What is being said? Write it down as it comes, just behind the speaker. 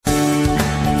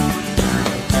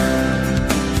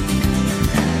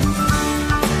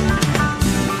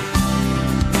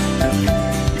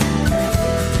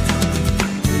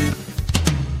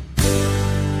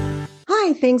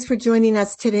Thanks for joining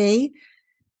us today.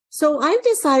 So I've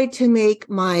decided to make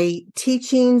my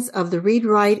teachings of the Read,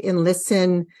 Write, and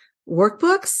Listen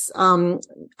workbooks.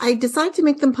 I decided to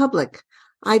make them public.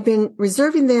 I've been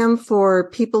reserving them for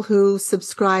people who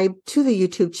subscribe to the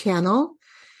YouTube channel.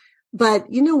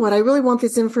 But you know what? I really want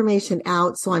this information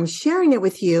out, so I'm sharing it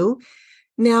with you.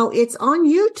 Now, it's on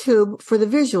YouTube for the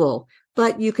visual,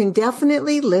 but you can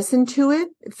definitely listen to it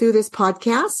through this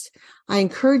podcast. I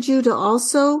encourage you to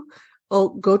also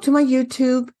go to my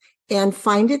YouTube and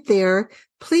find it there.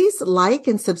 Please like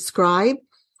and subscribe.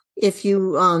 If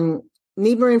you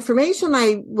need more information,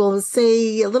 I will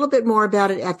say a little bit more about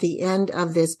it at the end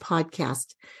of this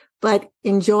podcast. But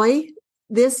enjoy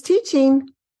this teaching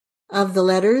of the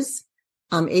letters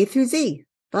A through Z.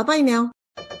 Bye-bye now.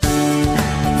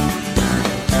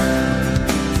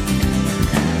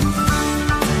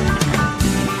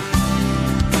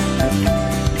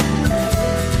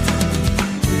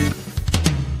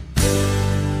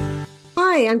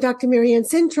 Hi, I'm Dr. Marianne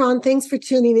Cintron. Thanks for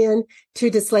tuning in to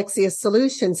Dyslexia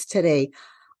Solutions today.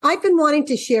 I've been wanting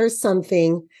to share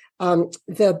something,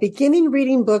 the beginning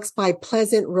reading books by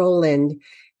Pleasant Rowland,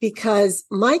 because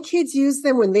my kids used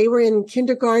them when they were in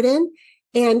kindergarten,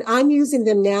 and I'm using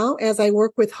them now as I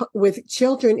work with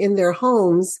children in their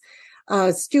homes,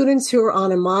 students who are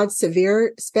on a mod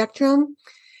severe spectrum.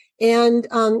 And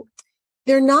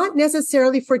they're not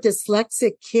necessarily for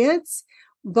dyslexic kids,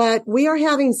 but we are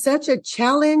having such a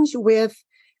challenge with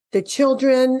the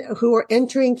children who are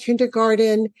entering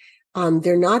kindergarten.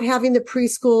 They're not having the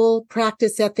preschool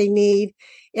practice that they need.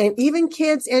 And even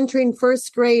kids entering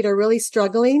first grade are really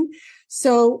struggling.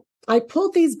 So I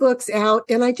pulled these books out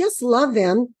and I just love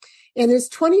them. And there's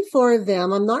 24 of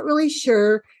them. I'm not really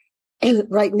sure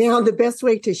right now the best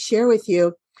way to share with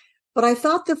you, but I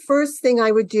thought the first thing I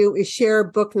would do is share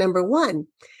book number 1.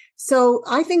 So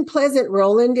I think Pleasant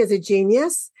Rowland is a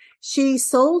genius. She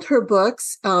sold her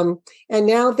books, and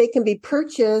now they can be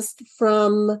purchased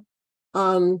from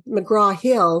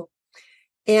McGraw-Hill.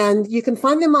 And you can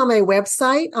find them on my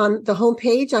website. On the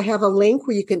homepage, I have a link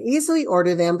where you can easily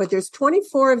order them, but there's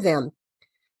 24 of them.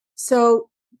 So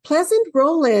Pleasant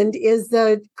Rowland is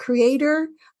the creator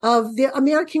of The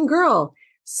American Girl.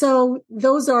 So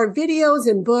those are videos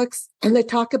and books, and they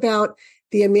talk about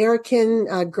the American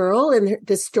girl and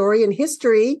the story and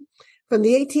history from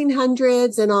the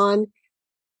 1800s and on.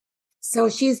 So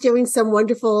she's doing some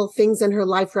wonderful things in her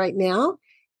life right now.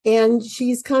 And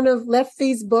she's kind of left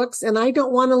these books, and I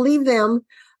don't want to leave them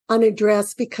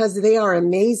unaddressed because they are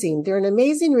amazing. They're an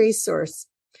amazing resource.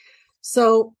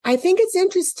 So I think it's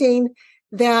interesting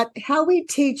that how we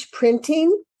teach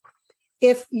printing,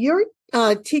 if you're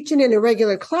teaching in a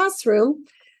regular classroom,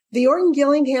 the Orton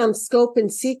Gillingham scope and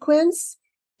sequence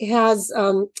has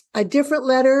a different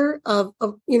letter of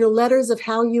letters of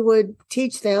how you would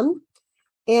teach them.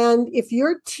 And if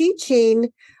you're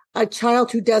teaching a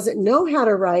child who doesn't know how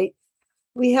to write,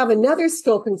 we have another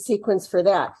scope and sequence for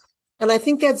that. And I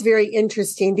think that's very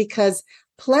interesting because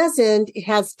Pleasant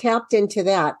has tapped into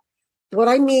that. What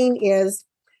I mean is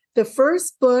the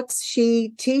first books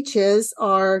she teaches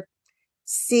are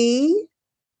C,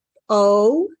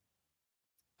 O,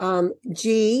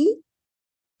 G,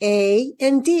 A,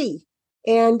 and D.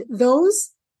 And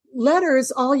those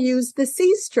letters all use the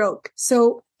C stroke.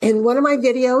 So in one of my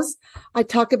videos, I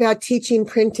talk about teaching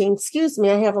printing. Excuse me,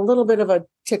 I have a little bit of a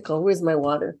tickle. Where's my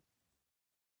water?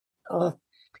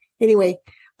 Anyway,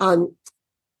 I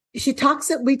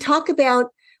talk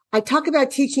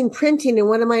about teaching printing in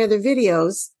one of my other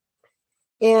videos.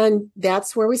 And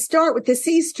that's where we start with the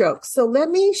C stroke. So let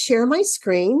me share my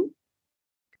screen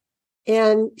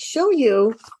and show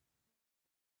you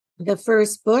the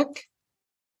first book.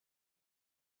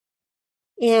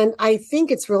 And I think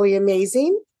it's really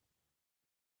amazing.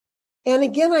 And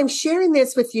again, I'm sharing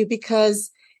this with you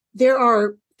because there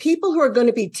are people who are going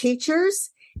to be teachers.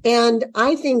 And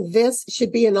I think this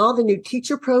should be in all the new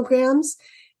teacher programs.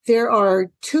 There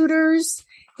are tutors.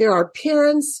 There are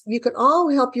parents. You can all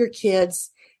help your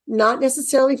kids, not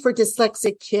necessarily for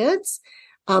dyslexic kids.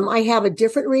 I have a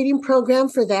different reading program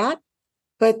for that.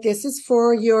 But this is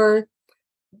for your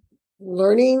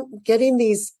learning, getting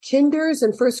these kinders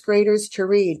and first graders to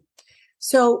read.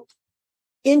 So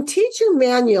in teacher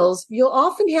manuals, you'll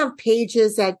often have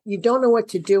pages that you don't know what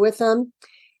to do with them.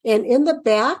 And in the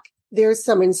back, there's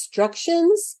some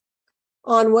instructions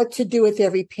on what to do with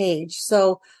every page.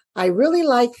 So I really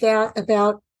like that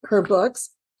about her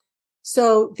books.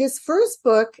 So this first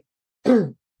book,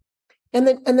 and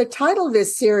the title of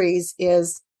this series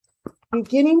is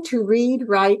Beginning to Read,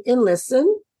 Write, and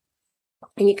Listen.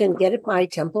 And you can get it by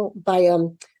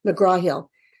McGraw-Hill.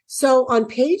 So on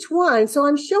page 1, so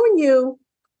I'm showing you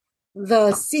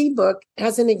the C book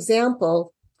as an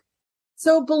example.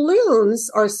 So balloons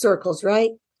are circles,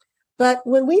 right? But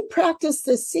when we practice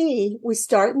the C, we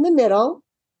start in the middle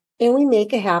and we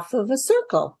make a half of a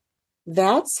circle.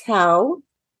 That's how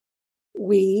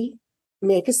we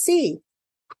make a C.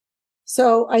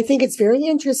 So I think it's very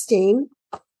interesting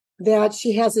that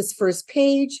she has this first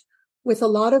page with a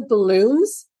lot of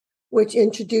balloons, which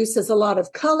introduces a lot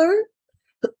of color,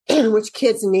 which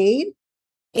kids need.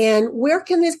 And where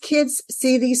can the kids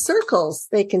see these circles?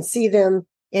 They can see them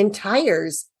in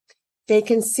tires. They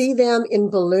can see them in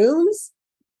balloons.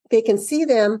 They can see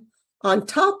them on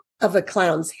top of a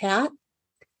clown's hat.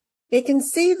 They can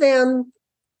see them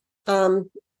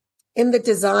in the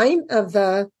design of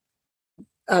the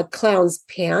clown's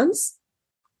pants.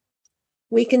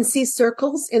 We can see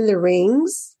circles in the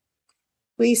rings.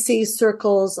 We see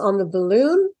circles on the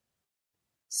balloon,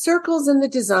 circles in the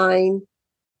design,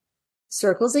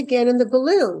 circles again in the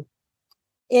balloon.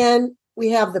 And we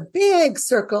have the big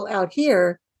circle out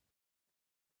here.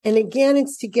 And again,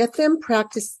 it's to get them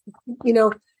practice,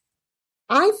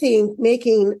 I think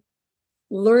making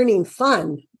learning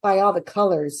fun by all the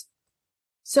colors.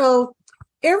 So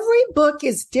every book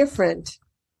is different.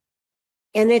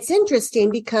 And it's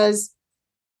interesting because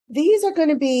these are going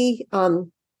to be,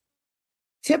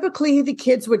 typically the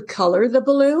kids would color the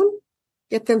balloon,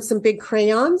 get them some big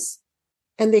crayons,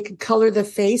 and they could color the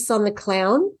face on the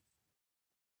clown.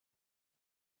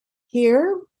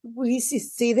 Here we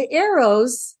see the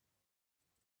arrows.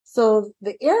 So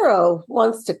the arrow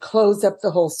wants to close up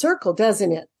the whole circle,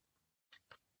 doesn't it?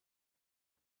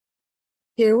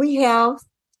 Here we have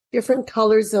different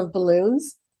colors of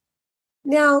balloons.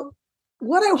 Now,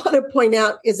 what I want to point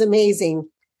out is amazing.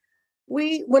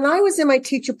 When I was in my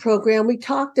teacher program, we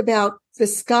talked about the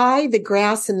sky, the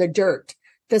grass, and the dirt.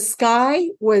 The sky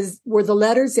were the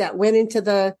letters that went into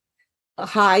the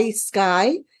high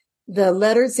sky. The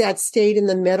letters that stayed in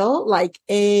the middle, like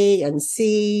A and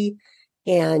C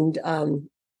and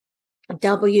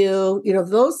W,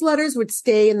 those letters would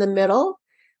stay in the middle,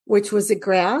 which was the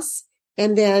grass.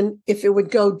 And then if it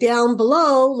would go down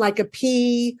below, like a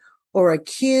P or a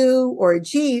Q or a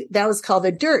G, that was called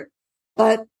the dirt.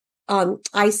 But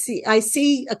I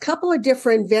see a couple of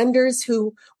different vendors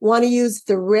who want to use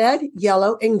the red,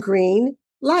 yellow, and green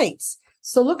lights.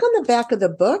 So look on the back of the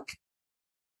book.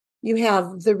 You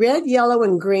have the red, yellow,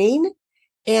 and green.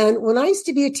 And when I used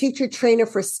to be a teacher trainer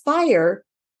for Spire,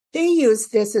 they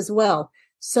used this as well.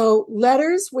 So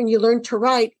letters, when you learn to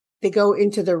write, they go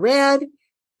into the red.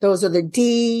 Those are the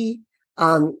D,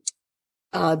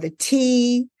 the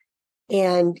T,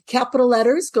 and capital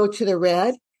letters go to the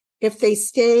red. If they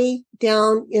stay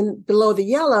down below the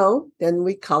yellow, then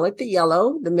we call it the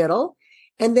yellow, the middle.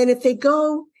 And then if they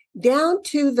go down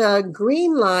to the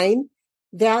green line,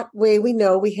 that way we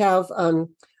know we have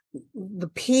the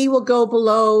P will go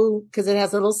below because it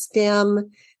has a little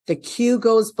stem. The Q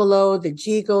goes below, the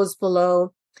G goes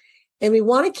below. And we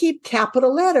want to keep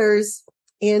capital letters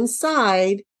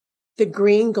inside the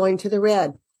green going to the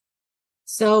red.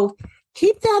 So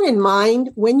keep that in mind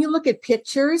when you look at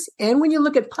pictures and when you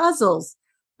look at puzzles.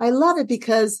 I love it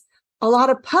because a lot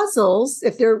of puzzles,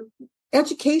 if they're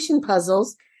education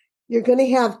puzzles, you're going to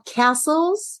have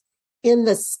castles in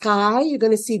the sky. You're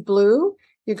going to see blue.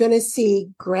 You're going to see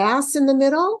grass in the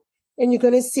middle, and you're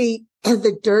going to see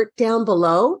the dirt down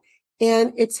below.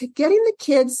 And it's getting the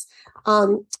kids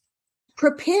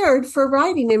prepared for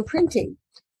writing and printing.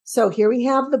 So here we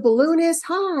have the balloon is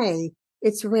high.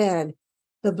 It's red.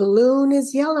 The balloon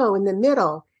is yellow in the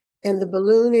middle, and the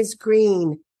balloon is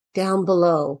green down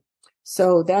below.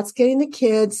 So that's getting the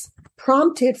kids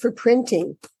prompted for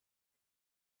printing.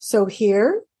 So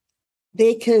here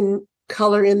they can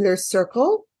color in their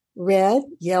circle, red,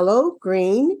 yellow,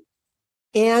 green.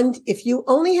 And if you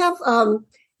only have,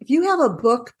 if you have a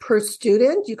book per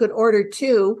student, you could order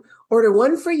two, order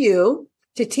one for you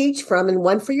to teach from and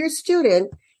one for your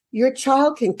student. Your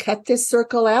child can cut this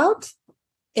circle out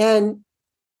and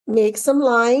make some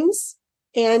lines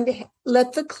and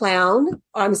let the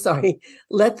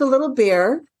little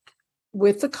bear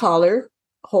with the collar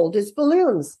hold his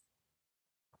balloons.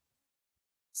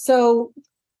 So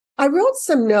I wrote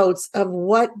some notes of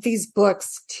what these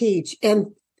books teach, and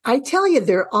I tell you,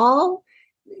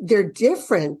 they're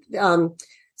different.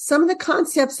 Some of the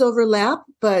concepts overlap,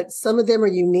 but some of them are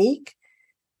unique.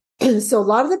 So a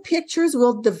lot of the pictures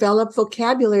will develop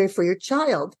vocabulary for your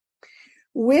child,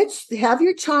 which have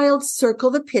your child circle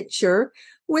the picture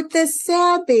with the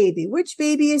sad baby. Which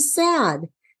baby is sad?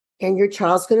 And your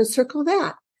child's going to circle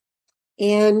that.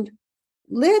 And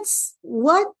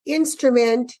what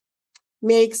instrument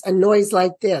makes a noise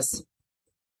like this?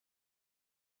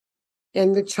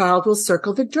 and the child will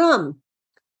circle the drum.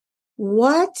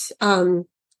 What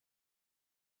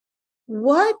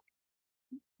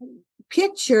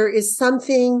picture is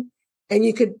something, and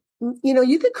you could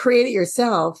create it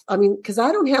yourself. I mean, because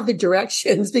I don't have the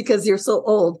directions because you're so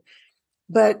old,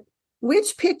 but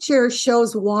which picture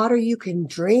shows water you can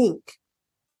drink?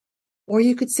 Or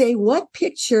you could say, what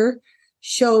picture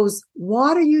shows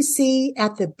water you see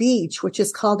at the beach, which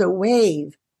is called a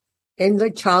wave? And the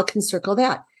child can circle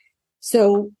that.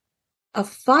 So a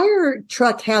fire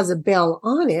truck has a bell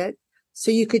on it.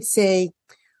 So you could say,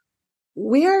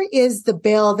 where is the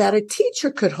bell that a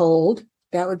teacher could hold?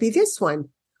 That would be this one.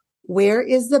 Where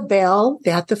is the bell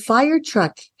that the fire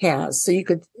truck has? So you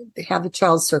could have the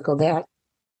child circle that.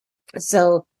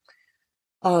 So,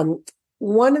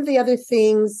 one of the other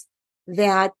things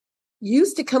that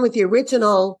used to come with the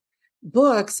original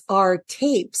books are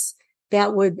tapes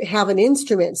that would have an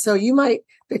instrument. So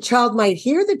the child might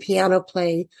hear the piano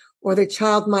play, or the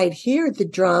child might hear the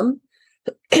drum.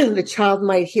 The child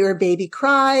might hear a baby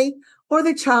cry, or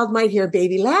the child might hear a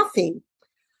baby laughing.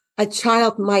 A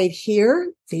child might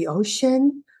hear the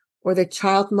ocean, or the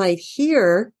child might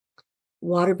hear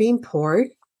water being poured.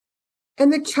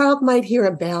 And the child might hear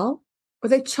a bell, or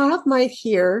the child might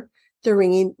hear the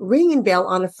ringing bell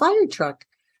on a fire truck.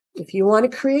 If you want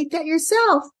to create that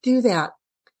yourself, do that.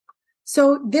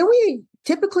 So then we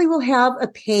typically will have a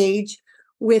page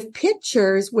with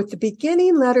pictures with the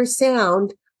beginning letter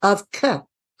sound of K.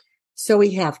 So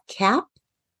we have cap,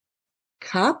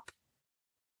 cup,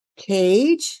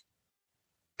 cage,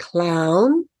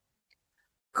 clown,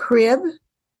 crib,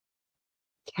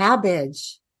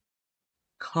 cabbage,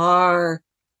 car,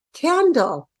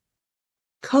 candle,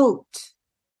 coat,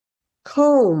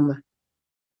 comb,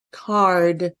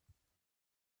 card,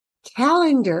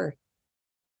 calendar,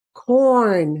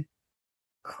 corn,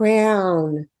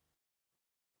 crown,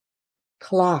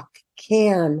 clock,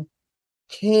 can,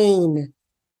 cane,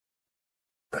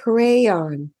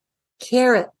 crayon,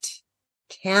 carrot,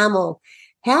 camel.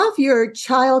 Have your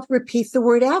child repeat the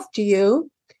word after you.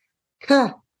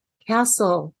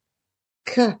 Castle,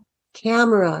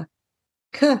 camera,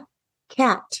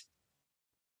 cat.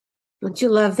 Don't you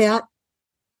love that?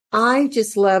 I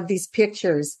just love these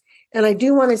pictures. And I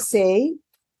do want to say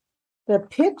the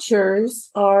pictures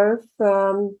are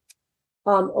from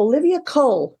Olivia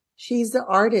Cole. She's the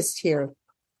artist here.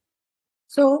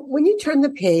 So when you turn the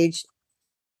page,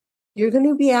 you're going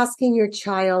to be asking your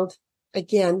child,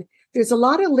 again, there's a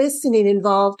lot of listening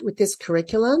involved with this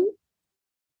curriculum.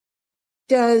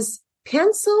 Does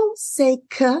pencil say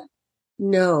K?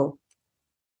 No.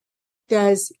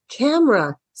 Does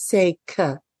camera say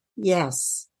K?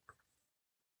 Yes.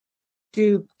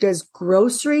 Does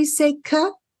grocery say K?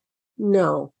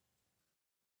 No.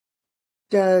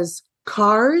 Does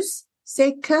cars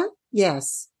say K?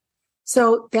 Yes.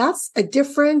 So that's a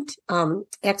different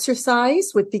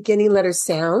exercise with beginning letter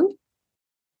sound.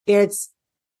 Does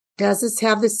this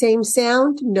have the same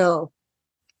sound? No.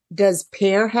 Does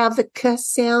pear have the K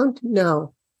sound?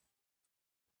 No.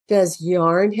 Does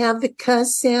yarn have the K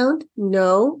sound?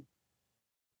 No.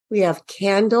 We have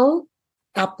candle,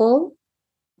 apple,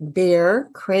 bear,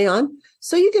 crayon.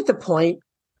 So you get the point.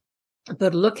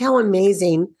 But look how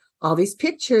amazing all these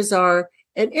pictures are.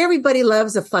 And everybody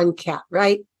loves a fun cat,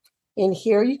 right? And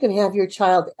here you can have your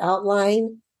child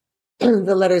outline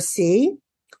the letter C.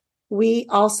 We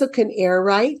also can air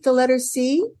write the letter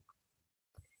C.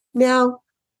 Now,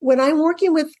 when I'm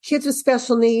working with kids with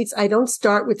special needs, I don't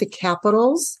start with the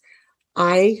capitals.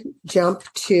 I jump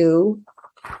to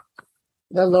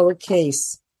the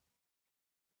lowercase.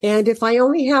 And if I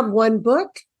only have one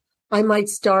book, I might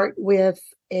start with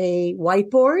a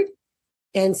whiteboard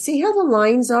and see how the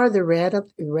lines are, the red at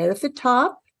the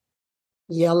top,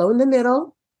 yellow in the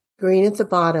middle, green at the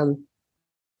bottom.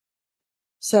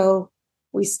 So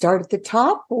we start at the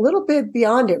top, a little bit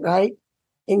beyond it, right?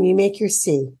 And you make your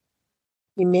C.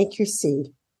 You make your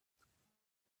C.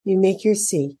 You make your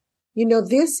C. You know,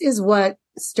 this is what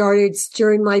started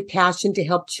stirring my passion to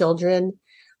help children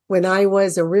when I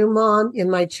was a room mom in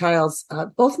my child's,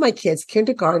 both my kids'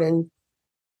 kindergarten.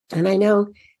 And I know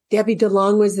Debbie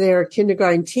DeLong was their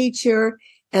kindergarten teacher,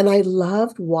 and I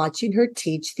loved watching her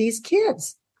teach these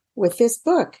kids with this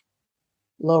book,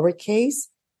 lowercase,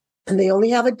 and they only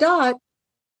have a dot,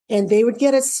 and they would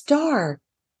get a star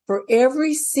for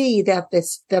every C that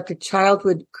the child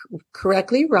would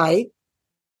correctly write.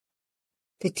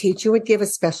 The teacher would give a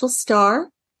special star.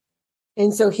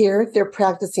 And so here they're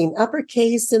practicing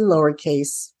uppercase and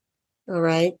lowercase. All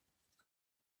right.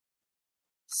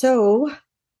 So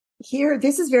here,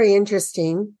 this is very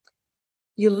interesting.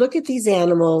 You look at these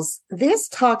animals. This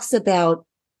talks about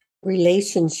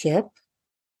relationship.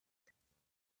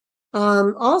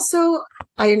 Also,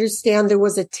 I understand there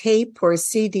was a tape or a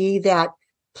CD that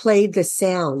played the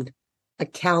sound, a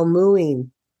cow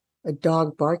mooing, a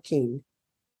dog barking,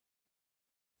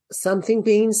 something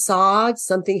being sawed,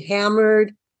 something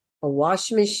hammered, a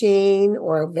washing machine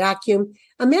or a vacuum.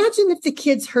 Imagine if the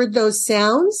kids heard those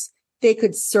sounds, they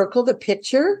could circle the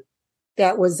picture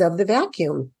that was of the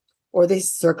vacuum, or they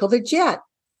circle the jet.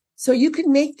 So you could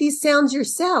make these sounds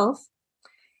yourself.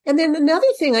 And then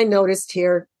another thing I noticed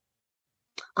here,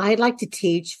 I'd like to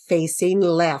teach facing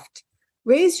left.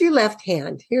 Raise your left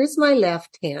hand. Here's my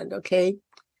left hand, okay?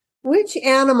 Which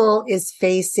animal is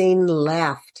facing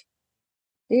left?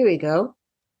 Here we go.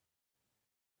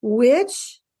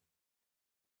 This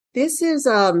is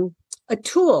a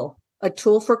tool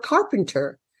for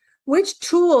carpenter. Which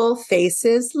tool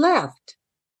faces left?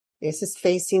 This is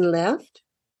facing left.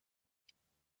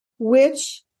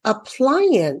 Which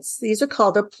appliance? These are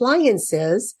called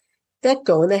appliances that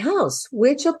go in the house.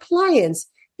 Which appliance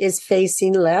is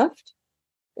facing left?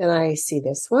 And I see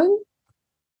this one.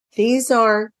 These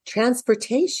are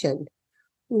transportation.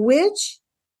 Which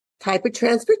type of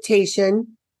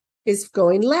transportation is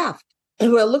going left?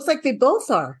 Well, it looks like they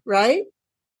both are, right?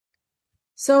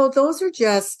 So those are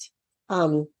just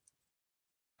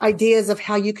ideas of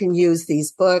how you can use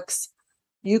these books.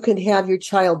 You can have your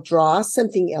child draw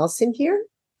something else in here.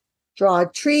 Draw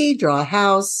a tree, draw a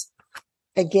house.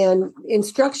 Again,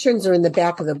 instructions are in the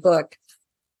back of the book.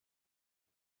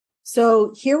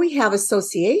 So here we have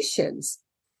associations.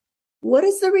 What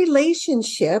is the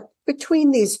relationship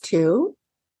between these two?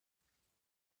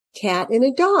 Cat and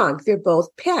a dog. They're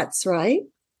both pets, right?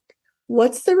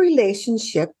 What's the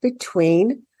relationship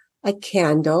between a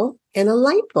candle and a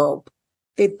light bulb?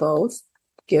 They both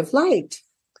give light.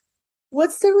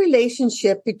 What's the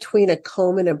relationship between a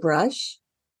comb and a brush?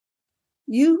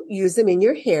 You use them in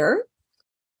your hair.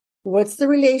 What's the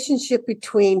relationship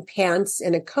between pants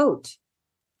and a coat?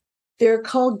 They're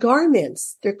called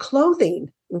garments. They're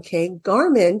clothing. Okay.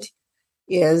 Garment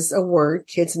is a word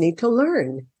kids need to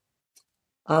learn.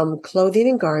 Clothing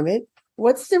and garment.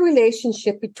 What's the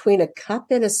relationship between a cup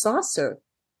and a saucer?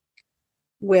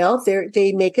 Well,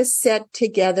 they make a set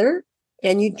together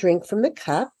and you drink from the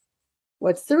cup.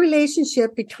 What's the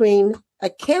relationship between a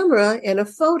camera and a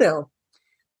photo?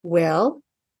 Well,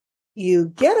 you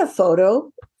get a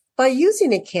photo by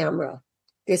using a camera.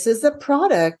 This is the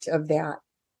product of that.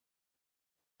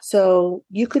 So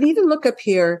you could even look up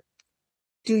here.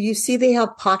 Do you see they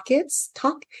have pockets?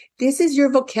 This is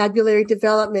your vocabulary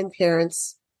development,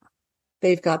 parents.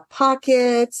 They've got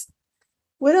pockets.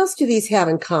 What else do these have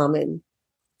in common?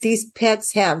 These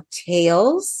pets have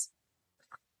tails.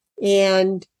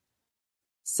 And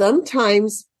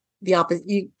sometimes the opposite,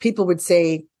 people would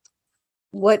say,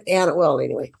 what animal? Well,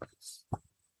 anyway.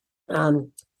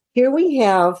 Here we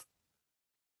have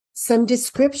some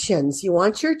descriptions. You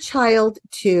want your child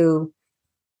to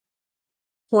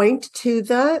point to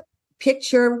the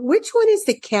picture. Which one is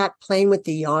the cat playing with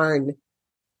the yarn?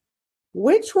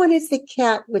 Which one is the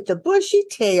cat with the bushy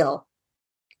tail?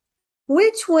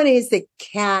 Which one is the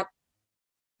cat,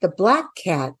 the black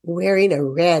cat wearing a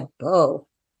red bow?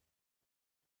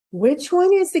 Which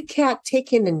one is the cat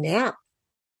taking a nap?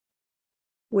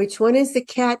 Which one is the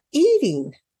cat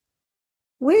eating?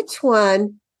 Which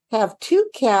one have two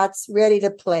cats ready to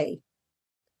play?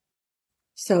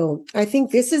 So I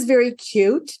think this is very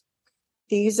cute.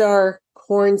 These are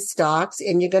corn stalks,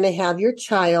 and you're going to have your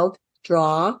child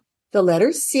draw the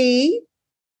letter C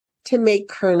to make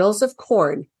kernels of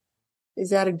corn. Is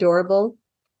that adorable?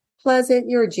 Pleasant,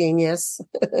 you're a genius.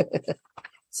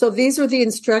 So these were the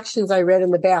instructions I read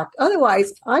in the back.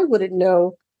 Otherwise, I wouldn't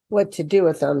know what to do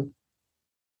with them.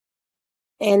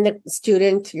 And the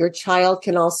student, your child,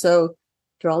 can also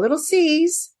draw little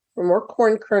C's for more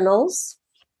corn kernels.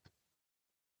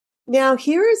 Now,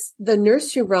 here's the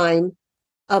nursery rhyme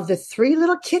of the three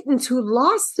little kittens who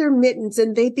lost their mittens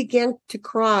and they began to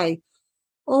cry.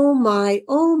 Oh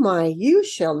my, you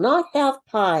shall not have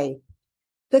pie.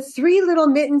 The three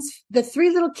little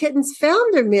kittens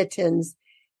found their mittens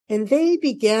and they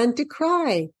began to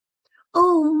cry.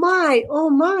 Oh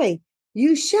my,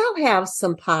 you shall have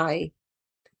some pie.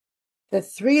 The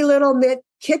three little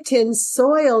kittens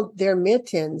soiled their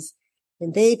mittens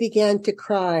and they began to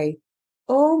cry.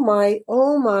 Oh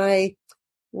my,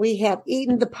 we have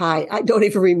eaten the pie. I don't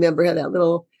even remember how that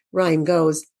little rhyme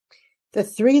goes. The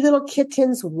three little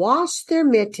kittens washed their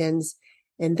mittens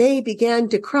and they began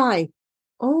to cry.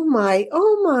 Oh my.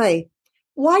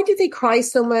 Why do they cry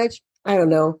so much? I don't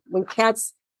know. When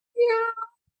cats,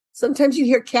 sometimes you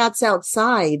hear cats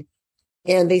outside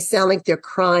and they sound like they're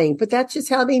crying, but that's just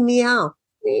how they meow.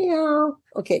 Meow.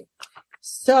 Okay.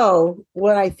 So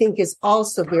what I think is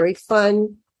also very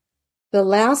fun, the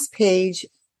last page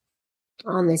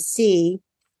on the C,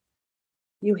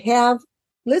 you have,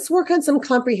 let's work on some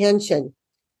comprehension.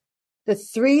 The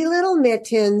three little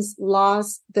kittens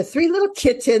lost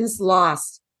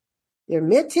their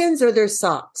mittens or their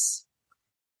socks.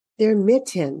 Their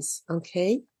mittens,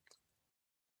 okay?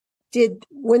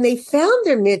 When they found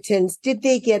their mittens, did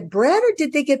they get bread or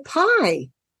did they get pie?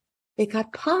 They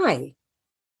got pie.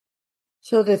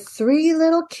 So the three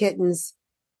little kittens,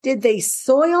 did they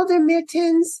soil their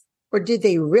mittens or did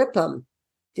they rip them?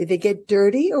 Did they get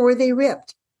dirty or were they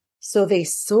ripped? So they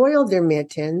soiled their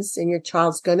mittens, and your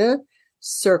child's gonna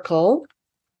circle.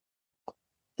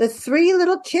 The three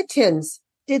little kittens,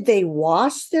 did they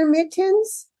wash their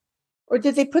mittens or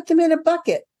did they put them in a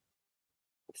bucket?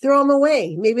 Throw them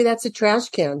away. Maybe that's a trash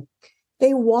can.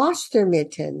 They washed their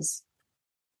mittens.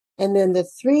 And then the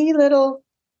three little,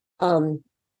 the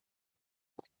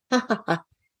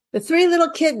three little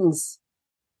kittens.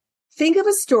 Think of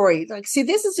a story. Like, see,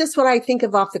 this is just what I think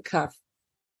of off the cuff.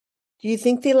 Do you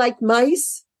think they like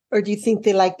mice or do you think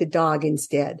they like the dog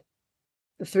instead?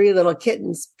 The three little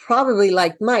kittens probably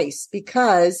like mice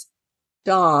because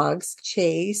dogs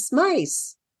chase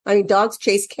cats.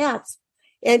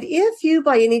 And if you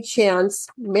by any chance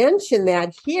mention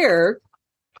that here,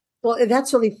 well,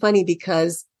 that's really funny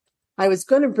because I was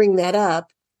going to bring that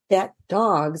up, that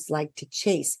dogs like to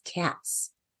chase cats.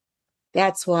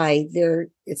 That's why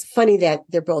it's funny that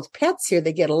they're both pets here.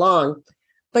 They get along.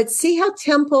 But see how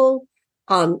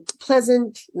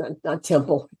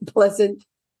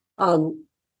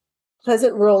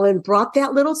Pleasant Rowland brought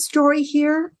that little story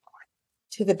here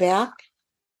to the back.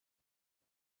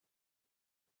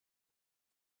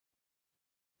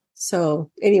 So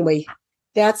anyway,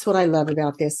 that's what I love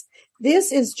about this.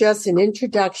 This is just an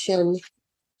introduction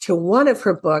to one of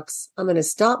her books. I'm going to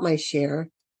stop my share.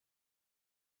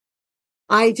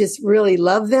 I just really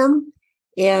love them.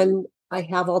 And I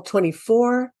have all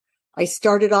 24. I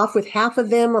started off with half of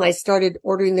them and I started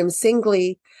ordering them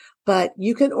singly, but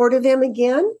you can order them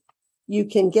again. You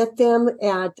can get them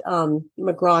at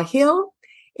McGraw-Hill,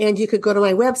 and you could go to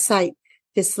my website,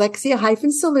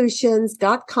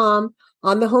 dyslexia-solutions.com.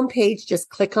 On the homepage, just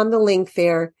click on the link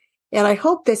there. And I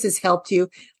hope this has helped you.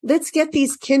 Let's get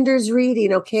these kinders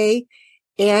reading, okay?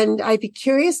 And I'd be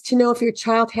curious to know if your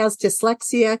child has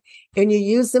dyslexia and you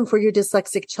use them for your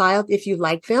dyslexic child, if you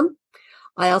like them.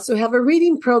 I also have a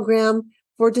reading program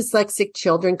for dyslexic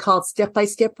children called Step by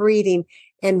Step Reading,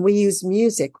 and we use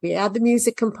music. We add the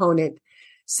music component.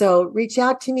 So reach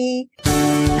out to me.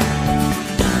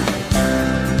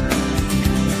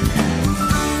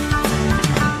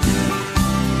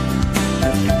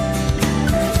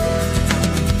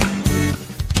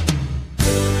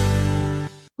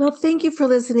 Well, thank you for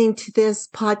listening to this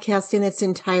podcast in its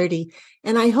entirety.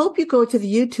 And I hope you go to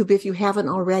the YouTube if you haven't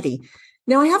already.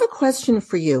 Now, I have a question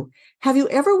for you. Have you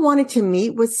ever wanted to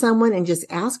meet with someone and just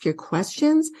ask your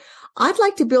questions? I'd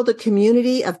like to build a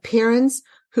community of parents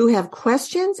who have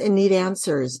questions and need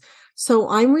answers. So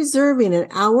I'm reserving an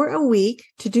hour a week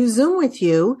to do Zoom with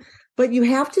you, but you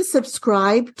have to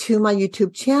subscribe to my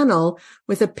YouTube channel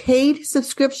with a paid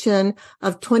subscription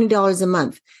of $20 a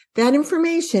month. That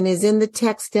information is in the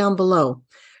text down below.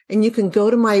 And you can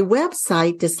go to my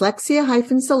website,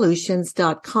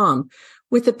 dyslexia-solutions.com.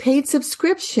 With a paid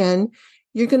subscription,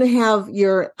 you're going to have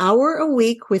your hour a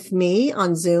week with me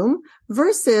on Zoom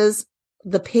versus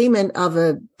the payment of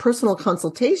a personal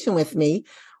consultation with me.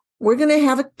 We're going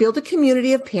to build a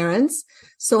community of parents.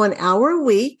 So an hour a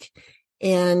week.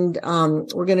 And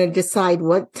we're going to decide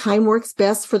what time works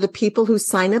best for the people who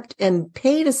sign up and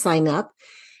pay to sign up.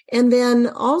 And then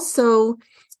also,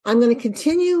 I'm going to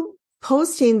continue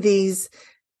posting these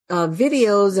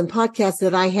videos and podcasts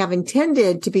that I have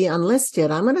intended to be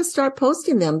unlisted. I'm going to start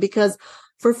posting them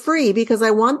for free because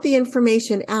I want the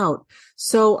information out.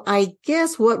 So I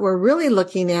guess what we're really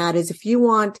looking at is if you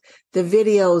want the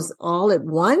videos all at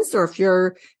once, or if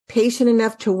you're patient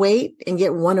enough to wait and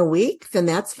get one a week, then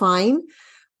that's fine.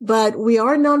 But we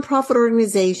are a nonprofit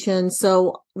organization,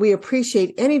 so we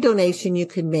appreciate any donation you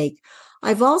can make.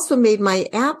 I've also made my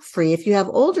app free. If you have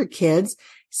older kids,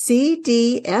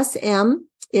 CDSM,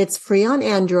 it's free on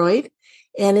Android,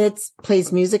 and it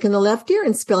plays music in the left ear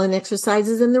and spelling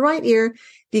exercises in the right ear,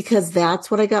 because that's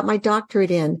what I got my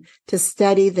doctorate in, to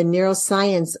study the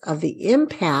neuroscience of the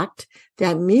impact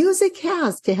that music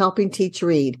has to helping teach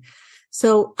read.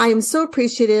 So I am so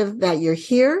appreciative that you're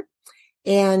here,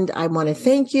 and I want to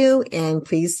thank you, and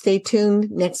please stay tuned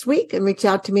next week and reach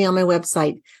out to me on my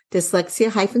website,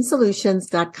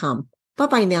 dyslexia-solutions.com. Bye.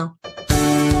 Bye-bye now.